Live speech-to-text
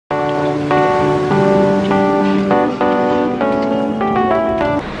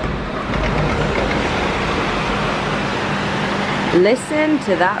Listen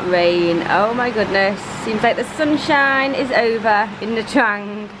to that rain. Oh my goodness. Seems like the sunshine is over in the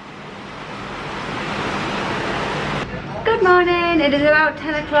Trang. Good morning. It is about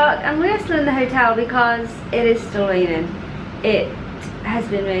 10 o'clock and we're still in the hotel because it is still raining. It has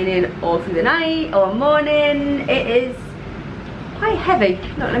been raining all through the night or morning. It is quite heavy.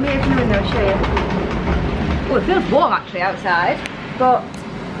 Look, let me open the window and show you. Oh, it feels warm actually outside, but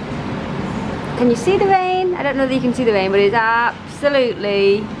can you see the rain? I don't know that you can see the rain, but it's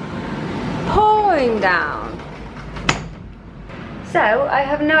absolutely pouring down. So, I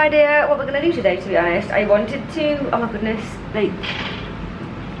have no idea what we're going to do today, to be honest. I wanted to, oh my goodness, like,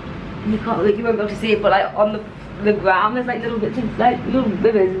 you won't be able to see it, but like on the ground, there's like little bits of, like, little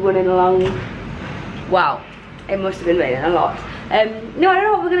rivers running along. Wow, it must have been raining a lot. No, I don't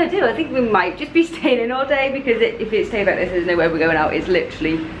know what we're going to do. I think we might just be staying in all day because if it stays like this, there's nowhere we're going out. It's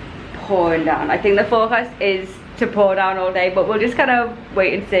literally pouring down. I think the forecast is to pour down all day, but we'll just kind of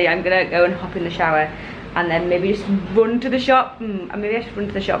wait and see. I'm going to go and hop in the shower and then maybe just run to the shop. Maybe I should run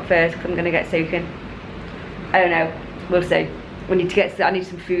to the shop first because I'm going to get soaking. I don't know. We'll see. We need to get, I need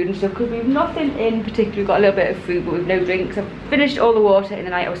some food and stuff because we've nothing in particular. We've got a little bit of food but we've no drinks. I've finished all the water in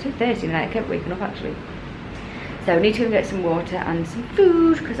the night. I was so thirsty in the night, I kept waking up actually. So I need to go get some water and some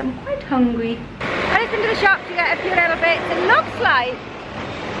food because I'm quite hungry. I just went to the shop to get a few little bits. It looks like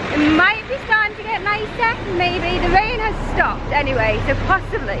it might be starting to get nicer. Maybe. The rain has stopped anyway, so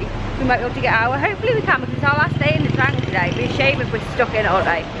possibly we might be able to get out. Hopefully we can because it's our last day in the Trang today. It'd be a shame if we're stuck in all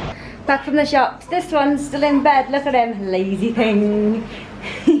day. Back from the shops. This one's still in bed. Look at him. Lazy thing.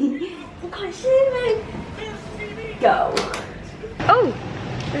 I can't see me. Go. Oh,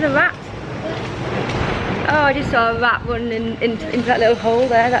 there's a rat. Oh, I just saw a rat running into that little hole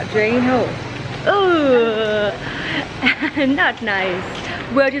there, that drain hole. Oh, not nice.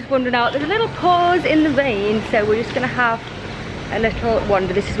 We're just wandering out. There's a little pause in the rain, so we're just gonna have a little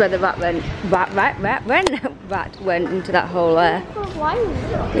wander. This is where the rat went. Rat went into that hole there.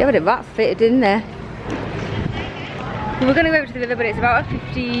 Yeah, but a rat fitted in there. We're gonna go over to the river, but it's about a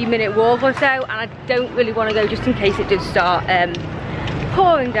 50-minute walk or so, and I don't really want to go just in case it does start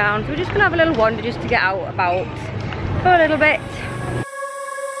pouring down. So we're just gonna have a little wander just to get out about for a little bit.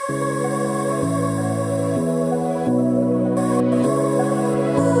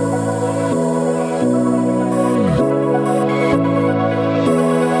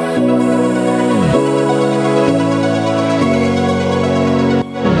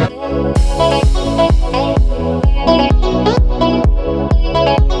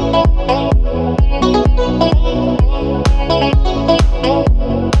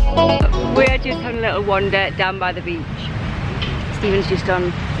 Wander down by the beach. Stephen's just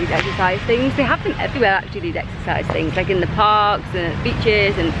on these exercise things. They have them everywhere actually, these exercise things, like in the parks and at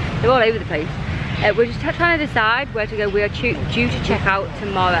beaches, and they're all over the place. We're just trying to decide where to go. We are due to check out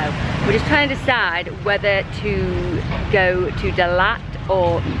tomorrow. We're just trying to decide whether to go to Dalat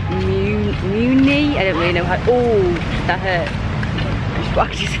or Muni. I don't really know how. Oh, that hurt.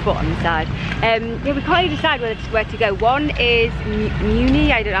 Whacked his foot on the side. Yeah, we can't really decide where to go. One is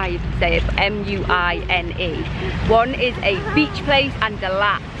Muni, I don't know how you say it, but M-U-I-N-E. One is a beach place and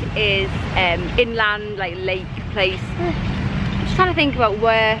Dalat is inland, like lake place. I'm just trying to think about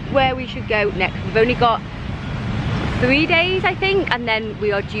where we should go next. We've only got 3 days, I think, and then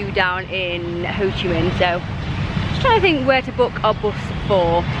we are due down in Ho Chi Minh. So just trying to think where to book our bus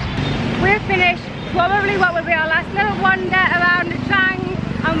for. We're finished probably what will be our last little wander around the Trang,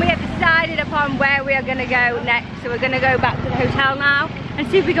 and we have decided upon where we are going to go next. So we're going to go back to the hotel now and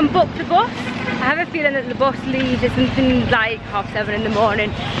see if we can book the bus. I have a feeling that the bus leaves at something like 7:30 in the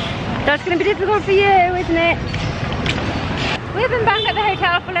morning. That's going to be difficult for you, isn't it? We've been back at the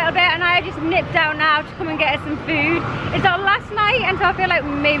hotel for a little bit and I just nipped out now to come and get us some food. It's our last night and so I feel like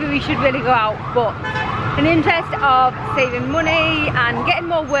maybe we should really go out, but in the interest of saving money and getting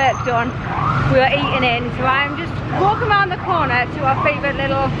more work done, we are eating in. So I'm just walking around the corner to our favourite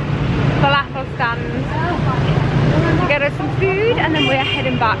little falafel stands to get us some food, and then we're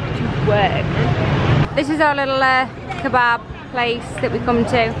heading back to work. This is our little kebab place that we come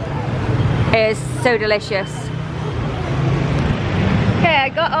to. It is so delicious. Okay, I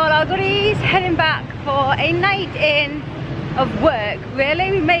got all our goodies, heading back for a night in of work.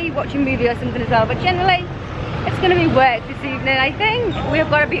 Really, we may watch a movie or something as well, but generally it's going to be work this evening. I think we've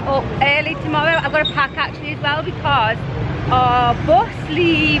got to be up early tomorrow. I've got to pack actually as well because our bus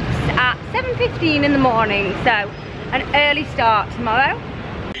leaves at 7:15 in the morning, so an early start tomorrow.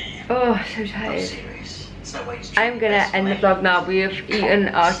 Oh, so tired. I'm gonna end the vlog now. We have eaten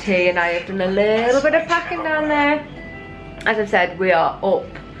our tea and I have done a little bit of packing down there. As I've said, we are up,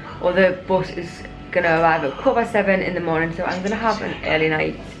 or the bus is gonna arrive at 7:15 in the morning, so I'm gonna have an early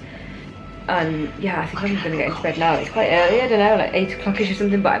night. And yeah, I think I'm gonna get into bed now. It's quite early, I don't know, like 8 o'clock-ish or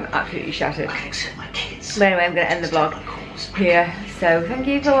something, but I'm absolutely shattered. But anyway, I'm gonna end the vlog here. So thank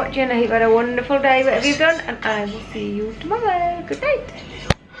you for watching. I hope you had a wonderful day, whatever you've done, and I will see you tomorrow. Good night.